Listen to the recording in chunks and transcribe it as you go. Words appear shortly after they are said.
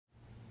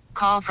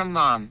Call from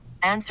mom.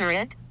 Answer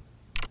it.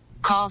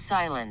 Call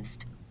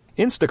silenced.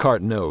 Instacart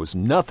knows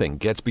nothing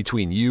gets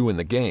between you and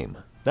the game.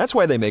 That's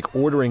why they make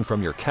ordering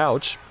from your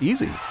couch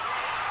easy.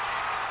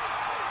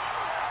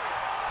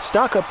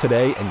 Stock up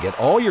today and get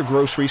all your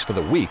groceries for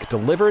the week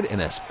delivered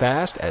in as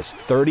fast as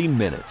 30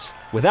 minutes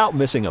without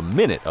missing a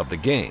minute of the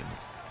game.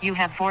 You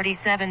have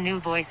 47 new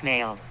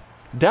voicemails.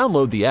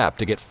 Download the app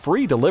to get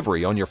free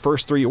delivery on your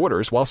first 3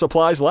 orders while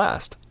supplies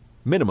last.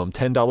 Minimum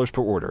 $10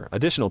 per order.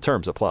 Additional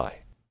terms apply.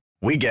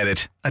 We get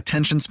it.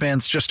 Attention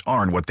spans just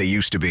aren't what they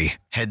used to be.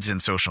 Heads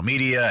in social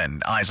media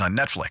and eyes on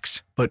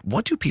Netflix. But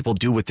what do people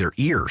do with their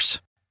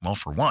ears? Well,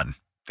 for one,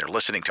 they're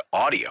listening to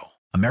audio.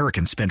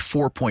 Americans spend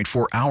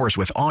 4.4 hours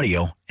with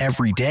audio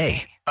every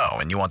day. Oh,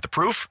 and you want the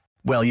proof?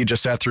 Well, you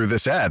just sat through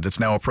this ad that's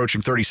now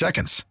approaching 30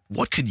 seconds.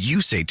 What could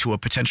you say to a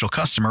potential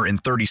customer in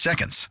 30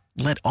 seconds?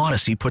 Let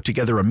Odyssey put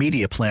together a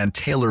media plan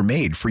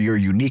tailor-made for your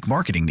unique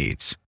marketing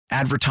needs.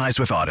 Advertise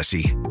with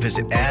Odyssey.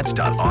 Visit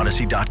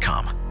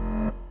ads.odyssey.com.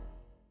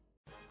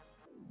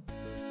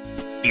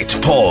 It's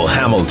Paul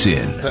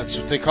Hamilton. That's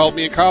what they called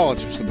me in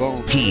college. It's the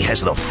bone. He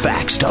has the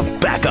facts to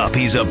back up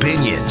his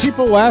opinions.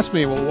 People ask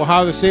me, well, how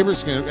are the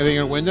Sabres going to, are they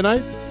going to win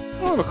tonight? I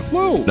don't have a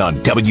clue. On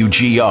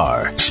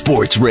WGR,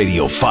 Sports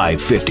Radio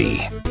 550.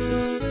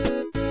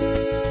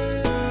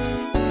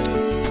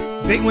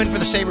 Big win for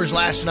the Sabres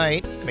last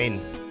night. I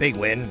mean, big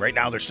win. Right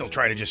now they're still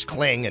trying to just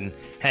cling and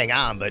hang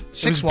on, but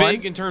 6-1. It was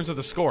big in terms of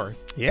the score.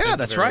 Yeah,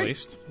 that's right.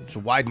 Least. It's a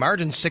wide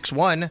margin,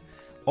 6-1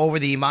 over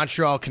the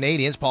Montreal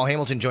Canadiens. Paul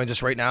Hamilton joins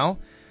us right now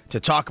to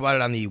talk about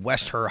it on the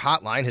West Her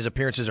Hotline. His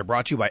appearances are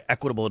brought to you by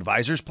Equitable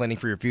Advisors. Planning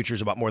for your future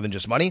is about more than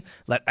just money.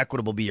 Let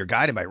Equitable be your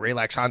guide, and by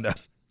Relax Honda.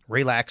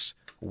 Relax,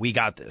 we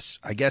got this.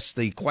 I guess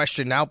the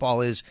question now,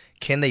 Paul, is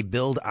can they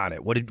build on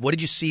it? What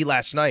did you see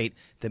last night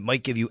that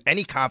might give you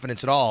any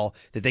confidence at all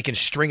that they can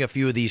string a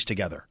few of these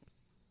together?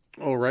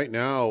 Oh, right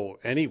now,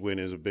 any win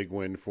is a big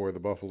win for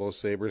the Buffalo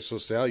Sabres. So,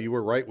 Sal, you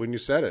were right when you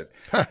said it.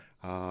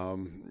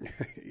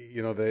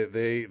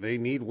 They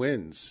need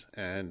wins,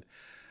 and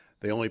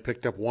they only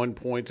picked up 1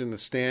 point in the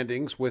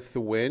standings with the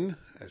win.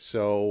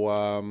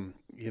 So,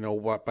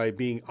 by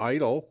being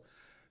idle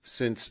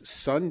since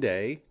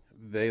Sunday,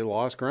 they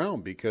lost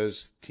ground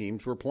because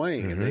teams were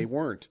playing and they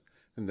weren't.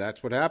 And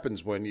that's what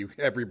happens when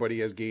everybody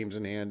has games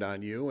in hand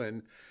on you,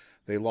 and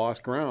they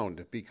lost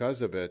ground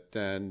because of it.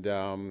 And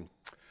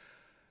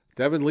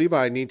Devin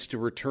Levi needs to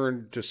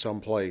return to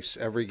someplace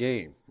every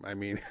game. I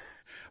mean,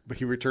 but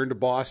he returned to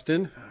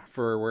Boston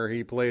for where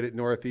he played at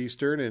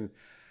Northeastern and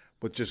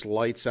with just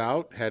lights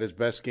out, had his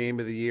best game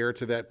of the year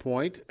to that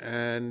point,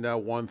 and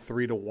won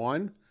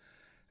 3-1.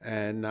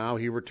 And now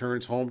he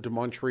returns home to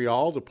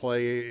Montreal to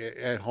play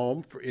at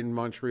home in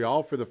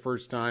Montreal for the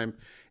first time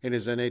in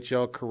his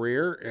NHL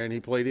career, and he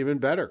played even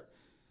better.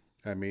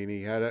 I mean,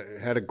 he had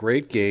a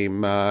great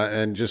game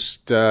and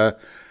just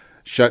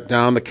shut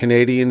down the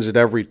Canadiens at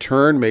every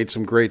turn, made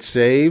some great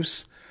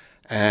saves,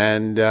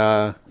 and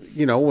when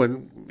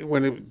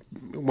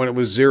it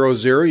was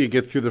 0-0, you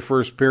get through the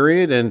first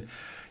period, and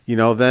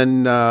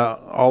then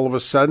all of a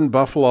sudden,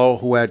 Buffalo,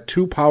 who had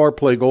 2 power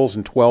play goals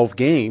in 12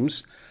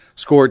 games,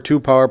 scored 2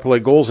 power play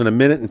goals in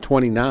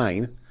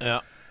 1:29.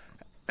 Yeah.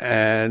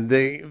 And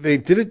they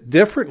did it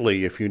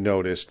differently, if you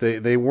noticed.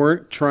 They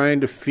weren't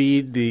trying to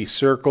feed the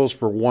circles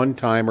for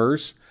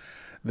one-timers.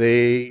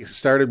 They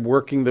started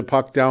working the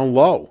puck down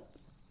low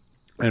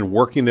and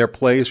working their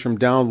plays from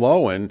down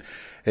low, and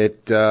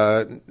it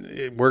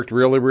worked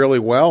really, really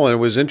well. And it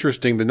was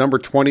interesting. The number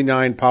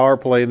 29 power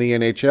play in the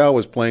NHL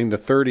was playing the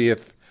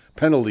 30th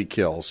penalty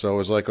kill. So it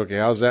was like, okay,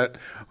 how's that?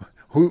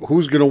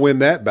 Who's going to win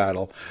that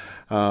battle?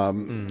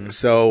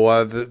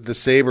 So the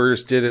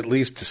Sabres did, at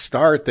least to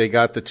start. They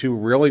got the 2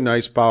 really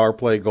nice power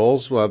play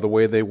goals. The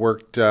way they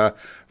worked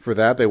for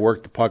that, they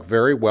worked the puck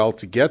very well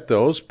to get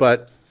those,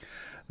 but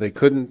they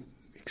couldn't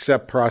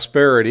accept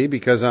prosperity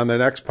because on the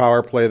next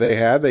power play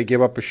they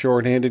give up a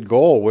shorthanded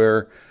goal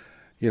where,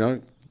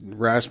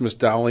 Rasmus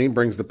Dahlin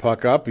brings the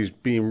puck up. He's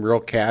being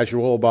real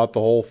casual about the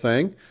whole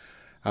thing.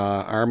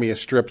 Armia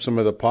strips him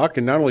of the puck,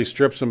 and not only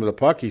strips him of the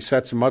puck, he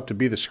sets him up to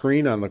be the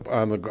screen on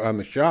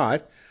the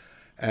shot.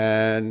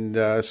 And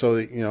it's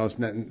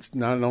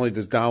not only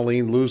does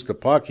Dahlin lose the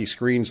puck, he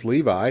screens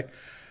Levi,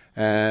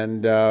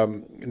 and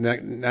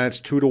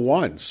that's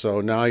 2-1. So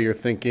now you're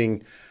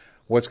thinking,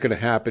 what's going to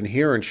happen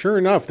here? And sure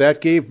enough, that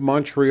gave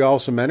Montreal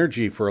some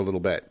energy for a little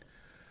bit.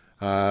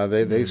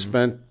 They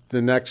spent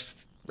the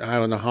next, I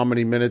don't know how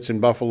many minutes in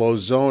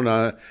Buffalo's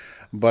zone,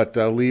 but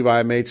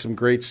Levi made some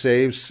great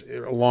saves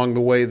along the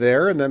way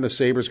there, and then the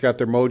Sabres got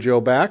their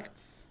mojo back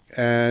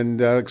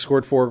and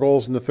scored 4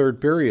 goals in the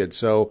third period.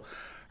 So,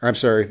 I'm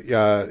sorry,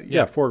 4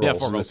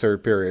 goals in the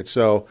third period.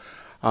 So,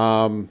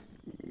 it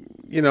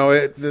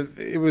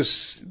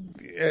was,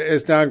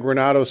 as Don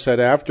Granato said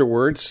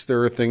afterwards,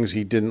 there are things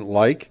he didn't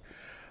like,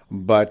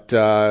 but,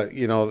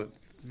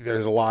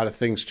 there's a lot of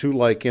things to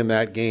like in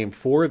that game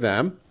for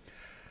them.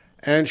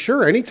 And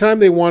sure, anytime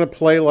they want to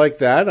play like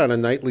that on a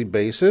nightly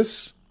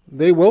basis,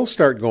 they will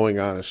start going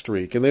on a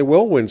streak and they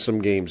will win some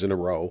games in a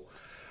row.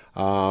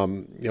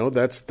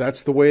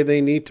 That's the way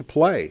they need to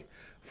play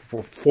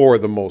for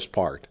the most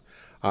part.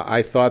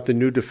 I thought the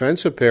new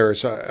defensive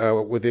pairs,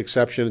 with the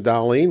exception of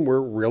Darlene,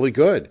 were really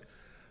good.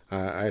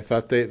 I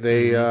thought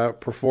they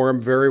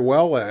performed very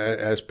well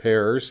as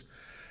pairs,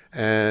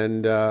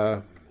 and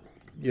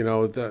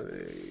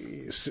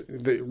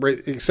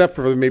except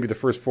for maybe the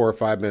first 4 or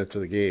 5 minutes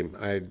of the game,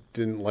 I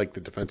didn't like the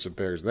defensive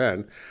pairs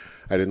then.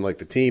 I didn't like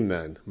the team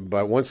then.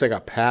 But once I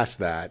got past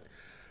that,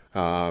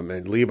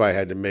 and Levi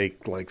had to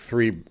make like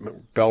 3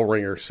 bell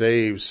ringer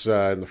saves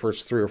in the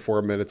first 3 or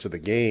 4 minutes of the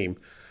game.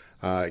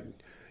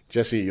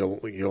 Jesse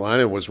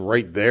Ulanen was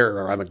right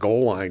there on the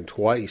goal line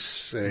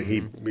twice.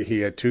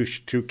 He had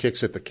two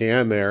kicks at the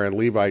can there, and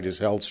Levi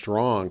just held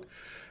strong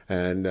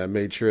and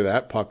made sure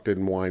that puck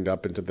didn't wind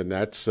up into the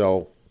net.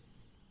 So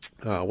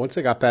once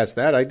I got past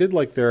that, I did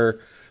like their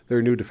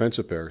new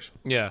defensive pairs.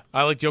 Yeah,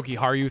 I liked Yoki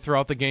Haru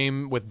throughout the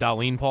game with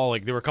Darlene Paul.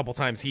 Like there were a couple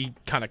times he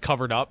kind of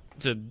covered up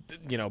to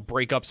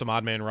break up some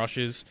odd man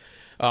rushes.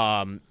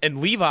 And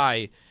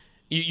Levi,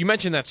 you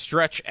mentioned that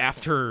stretch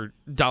after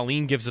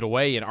Darlene gives it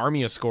away and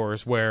Armia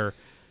scores where,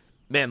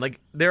 man, like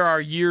there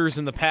are years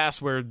in the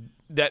past where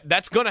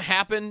that's going to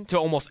happen to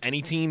almost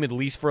any team, at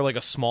least for like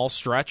a small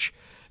stretch.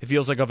 It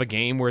feels like of a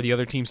game where the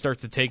other team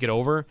starts to take it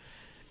over.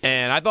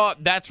 And I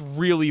thought that's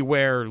really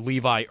where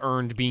Levi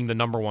earned being the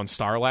number 1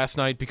 star last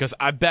night, because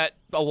I bet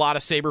a lot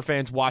of Sabre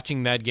fans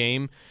watching that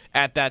game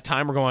at that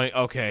time were going,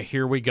 okay,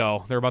 here we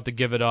go. They're about to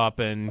give it up,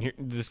 and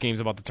this game's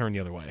about to turn the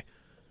other way.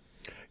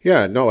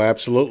 Yeah, no,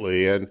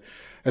 absolutely. And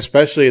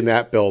especially in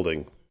that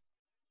building.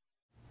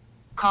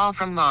 Call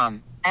from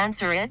mom.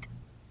 Answer it.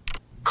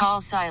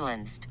 Call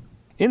silenced.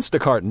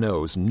 Instacart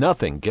knows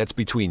nothing gets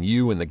between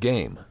you and the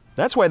game.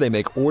 That's why they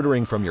make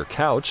ordering from your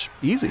couch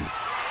easy.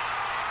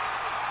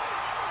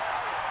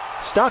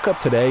 Stock up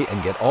today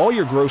and get all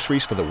your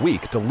groceries for the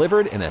week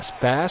delivered in as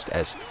fast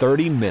as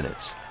 30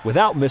 minutes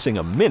without missing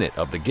a minute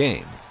of the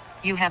game.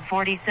 You have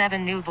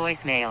 47 new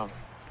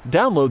voicemails.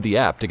 Download the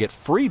app to get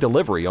free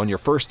delivery on your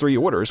first 3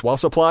 orders while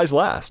supplies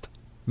last.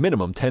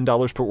 Minimum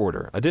 $10 per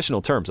order.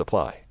 Additional terms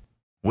apply.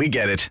 We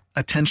get it.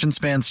 Attention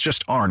spans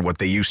just aren't what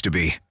they used to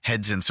be.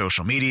 Heads in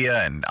social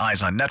media and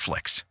eyes on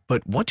Netflix.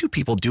 But what do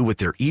people do with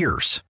their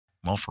ears?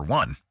 Well, for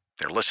one,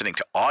 they're listening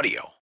to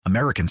audio.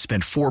 Americans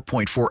spend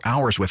 4.4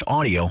 hours with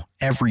audio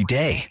every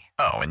day.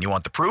 Oh, and you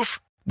want the proof?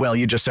 Well,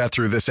 you just sat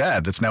through this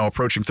ad that's now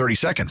approaching 30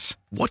 seconds.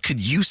 What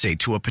could you say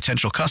to a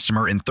potential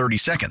customer in 30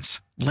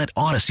 seconds? Let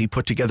Odyssey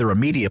put together a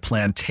media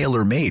plan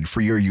tailor-made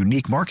for your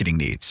unique marketing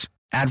needs.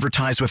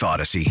 Advertise with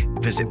Odyssey.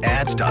 Visit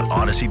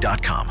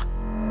ads.odyssey.com.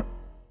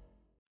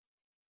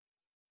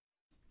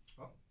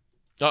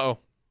 Uh-oh.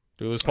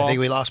 Do we lose Paul? I think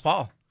we lost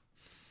Paul.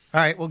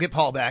 All right, we'll get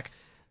Paul back.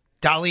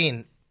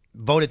 Darlene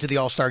voted to the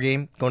All-Star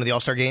game, going to the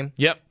All-Star game.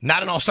 Yep.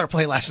 Not an All-Star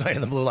play last night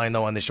in the blue line,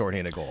 though, on the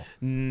shorthanded goal.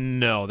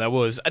 No,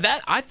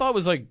 that I thought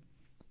was like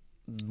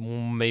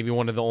maybe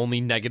one of the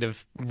only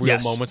negative real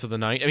moments of the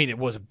night. I mean, it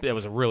was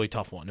a really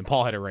tough one, and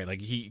Paul had it right.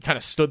 Like he kind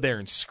of stood there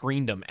and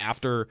screened him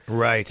after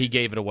he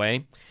gave it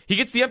away. He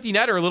gets the empty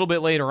netter a little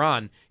bit later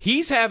on.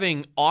 He's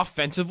having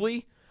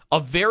offensively a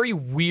very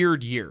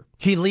weird year.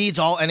 He leads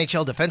all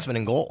NHL defensemen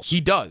in goals.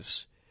 He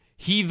does.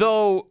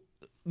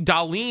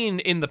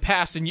 Darlene in the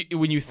past, and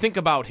when you think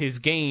about his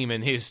game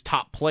and his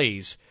top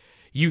plays,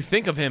 you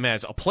think of him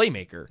as a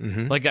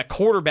playmaker, like a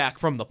quarterback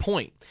from the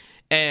point.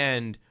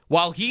 And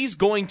while he's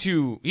going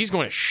to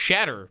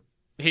shatter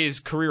his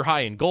career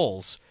high in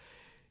goals,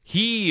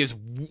 he is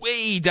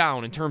way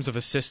down in terms of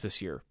assists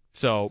this year.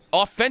 So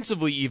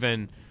offensively,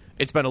 even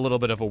it's been a little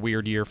bit of a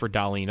weird year for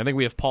Darlene. I think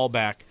we have Paul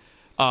back.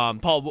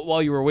 Paul,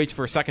 while you were waiting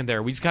for a second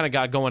there, we just kind of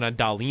got going on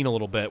Darlene a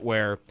little bit,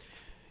 where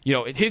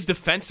his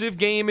defensive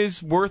game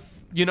is worth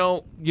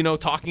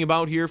talking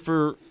about here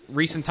for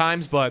recent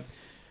times, but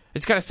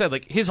it's kind of said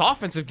like his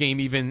offensive game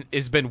even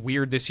has been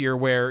weird this year,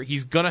 where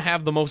he's gonna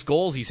have the most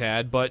goals he's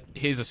had, but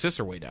his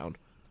assists are way down.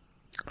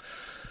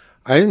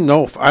 I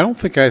don't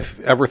think I've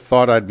ever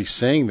thought I'd be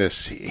saying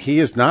this. He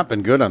has not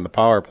been good on the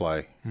power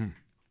play.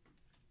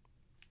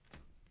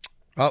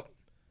 Oh,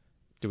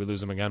 did we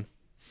lose him again?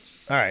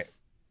 All right.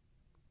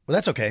 Well,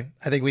 that's okay.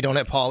 I think we don't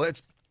have Paul.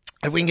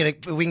 If we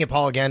can get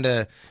Paul again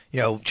to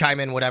chime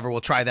in, whatever,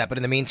 we'll try that. But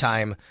in the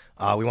meantime,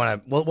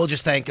 we'll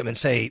just thank him and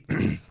say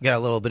got a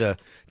little bit of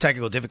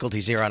technical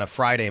difficulties here on a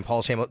Friday. And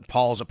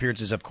Paul's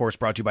appearances, of course,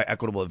 brought to you by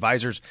Equitable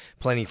Advisors.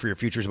 Planning for your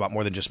future is about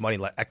more than just money.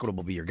 Let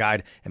Equitable be your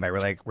guide. And by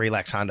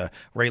Relax Honda,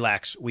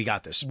 Relax, we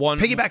got this.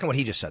 Piggyback on what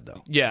he just said,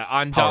 though. Yeah,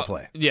 on power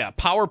play. Yeah,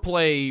 power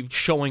play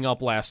showing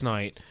up last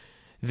night.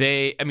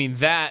 I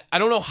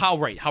don't know how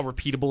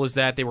repeatable is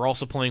that. They were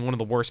also playing one of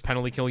the worst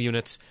penalty kill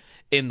units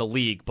in the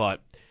league,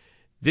 but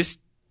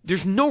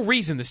there's no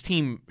reason this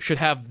team should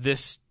have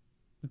this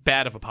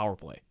bad of a power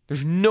play.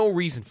 There's no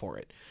reason for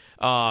it,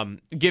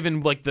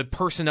 given like the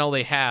personnel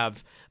they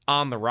have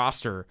on the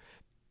roster.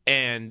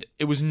 And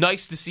it was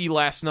nice to see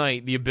last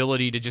night the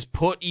ability to just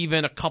put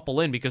even a couple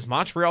in, because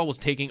Montreal was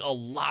taking a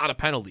lot of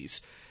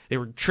penalties. They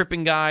were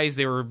tripping guys.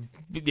 They were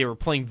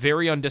playing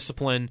very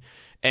undisciplined.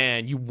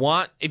 And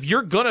if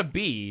you're gonna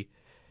be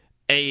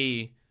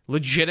a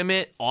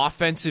legitimate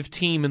offensive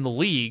team in the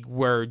league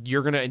where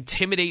you're going to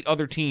intimidate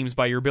other teams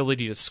by your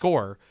ability to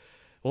score,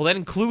 well, that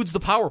includes the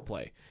power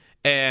play.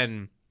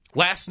 And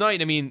last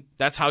night, I mean,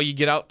 that's how you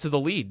get out to the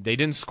lead. They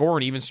didn't score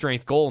an even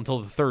strength goal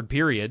until the third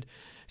period.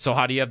 So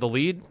how do you have the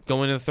lead?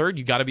 Going into the third,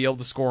 you got to be able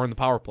to score in the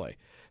power play.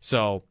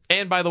 So,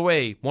 and by the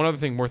way, one other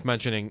thing worth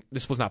mentioning,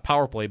 this was not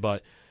power play,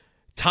 but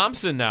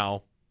Thompson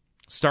now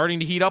starting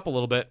to heat up a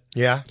little bit.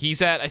 Yeah.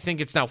 He's at, I think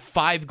it's now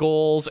 5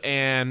 goals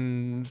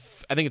and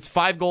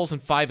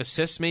 5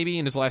 assists maybe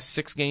in his last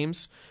 6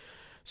 games.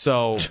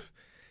 So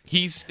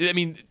he's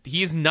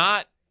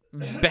not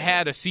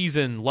had a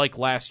season like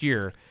last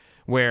year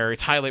where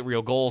it's highlight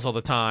reel goals all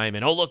the time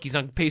and, oh, look, he's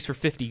on pace for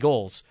 50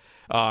 goals.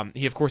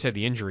 He, of course, had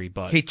the injury,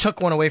 but he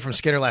took one away from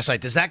Skinner last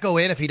night. Does that go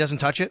in if he doesn't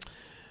touch it?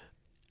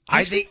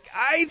 I think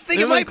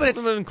it might, but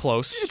it's been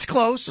close. It's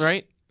close,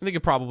 right? I think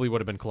it probably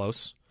would have been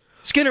close.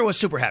 Skinner was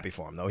super happy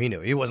for him, though. He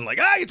knew. He wasn't like,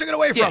 you took it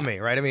away from me,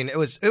 right? I mean, it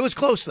was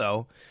close,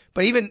 though.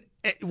 But even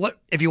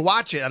if you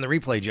watch it on the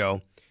replay,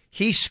 Joe,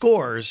 he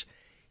scores.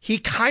 He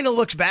kind of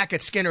looks back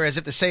at Skinner as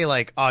if to say,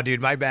 like, oh,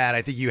 dude, my bad.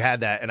 I think you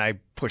had that, and I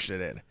pushed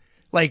it in.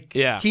 Like,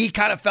 he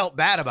kind of felt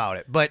bad about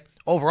it. But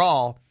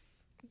overall,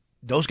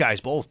 those guys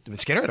both,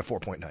 Skinner had a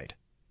 4-point night.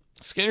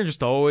 Skinner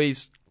just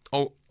always,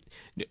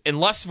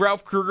 unless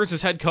Ralph Kruger's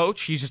his head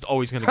coach, he's just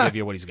always going to give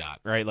you what he's got,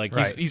 right? Like,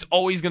 he's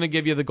always going to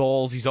give you the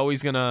goals. He's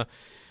always going to,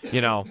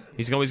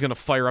 he's always going to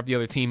fire up the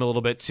other team a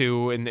little bit,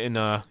 too, in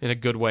a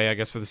good way, I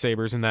guess, for the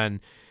Sabres. And then,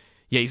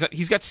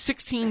 he's got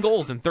 16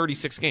 goals in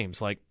 36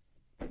 games. Like,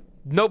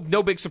 no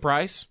big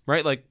surprise,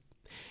 right? Like,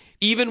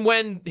 even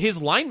when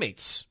his line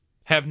mates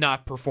have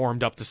not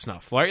performed up to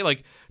snuff, right?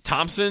 Like,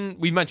 Thompson,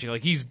 we mentioned,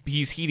 like,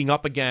 he's heating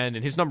up again,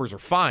 and his numbers are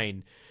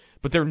fine,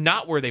 but they're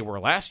not where they were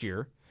last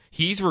year.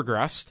 He's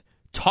regressed.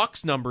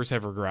 Tuck's numbers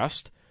have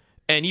regressed.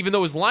 And even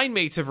though his line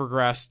mates have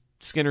regressed,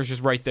 Skinner's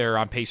just right there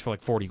on pace for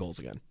like 40 goals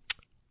again.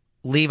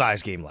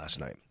 Levi's game last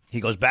night. He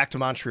goes back to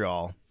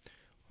Montreal,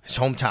 his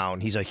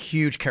hometown. He's a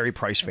huge Carey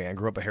Price fan.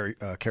 Grew up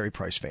a Carey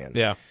Price fan.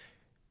 Yeah.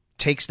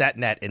 Takes that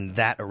net in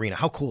that arena.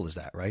 How cool is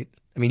that, right?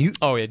 I mean, you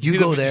go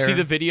there. You see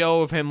the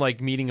video of him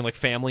like meeting like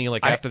family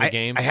like after the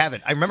game? I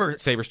haven't. I remember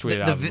Sabres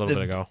tweeted out a little bit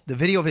ago. The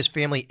video of his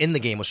family in the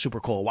game was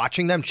super cool.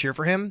 Watching them cheer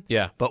for him.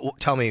 Yeah. But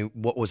tell me,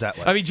 what was that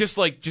like? I mean, just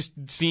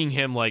seeing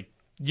him like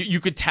you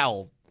could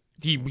tell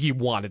he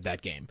wanted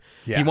that game.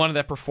 Yeah. He wanted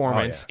that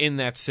performance in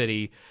that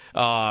city.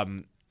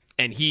 And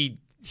he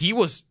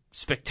was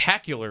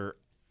spectacular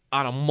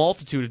on a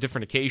multitude of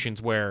different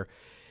occasions where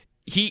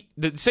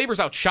the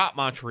Sabres outshot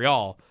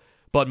Montreal.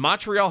 But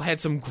Montreal had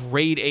some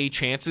grade A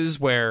chances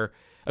where,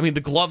 I mean, the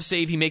glove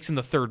save he makes in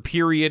the third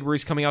period where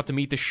he's coming out to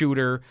meet the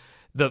shooter.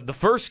 The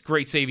first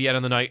great save he had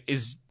on the night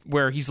is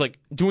where he's like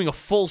doing a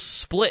full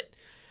split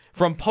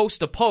from post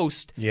to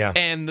post. Yeah.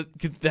 And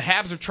the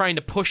Habs are trying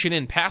to push it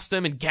in past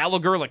him, and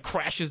Gallagher like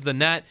crashes the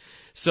net.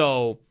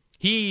 So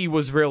he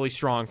was really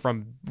strong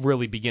from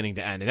really beginning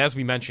to end. And as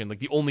we mentioned, like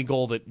the only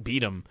goal that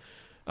beat him,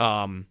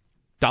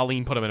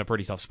 Dahlin put him in a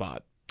pretty tough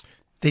spot.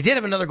 They did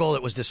have another goal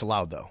that was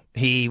disallowed, though.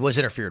 He was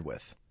interfered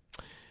with.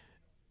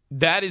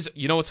 That is,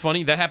 what's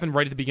funny? That happened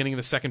right at the beginning of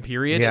the second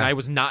period, and I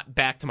was not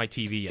back to my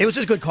TV yet. It was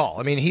a good call.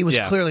 I mean, he was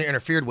clearly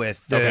interfered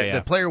with.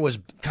 The player was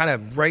kind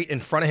of right in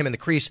front of him in the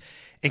crease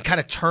and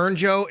kind of turned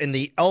Joe, and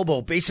the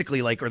elbow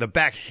basically, or the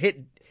back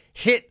hit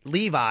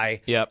Levi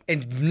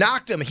and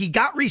knocked him. He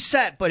got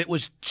reset, but it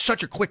was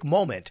such a quick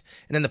moment,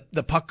 and then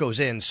the puck goes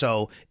in.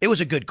 So it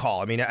was a good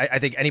call. I mean, I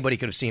think anybody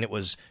could have seen it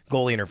was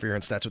goalie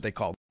interference. That's what they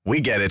called. We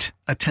get it.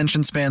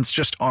 Attention spans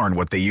just aren't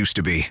what they used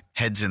to be.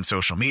 Heads in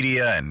social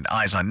media and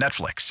eyes on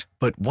Netflix.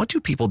 But what do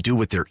people do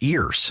with their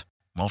ears?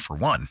 Well, for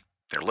one,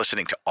 they're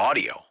listening to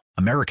audio.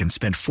 Americans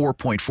spend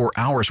 4.4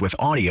 hours with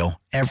audio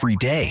every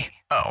day.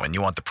 Oh, and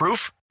you want the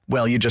proof?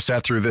 Well, you just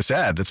sat through this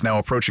ad that's now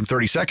approaching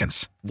 30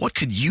 seconds. What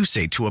could you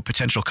say to a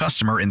potential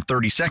customer in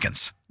 30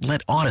 seconds?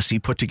 Let Odyssey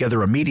put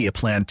together a media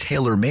plan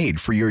tailor-made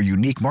for your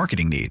unique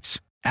marketing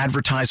needs.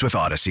 Advertise with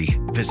Odyssey.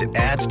 Visit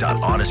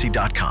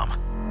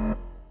ads.odyssey.com.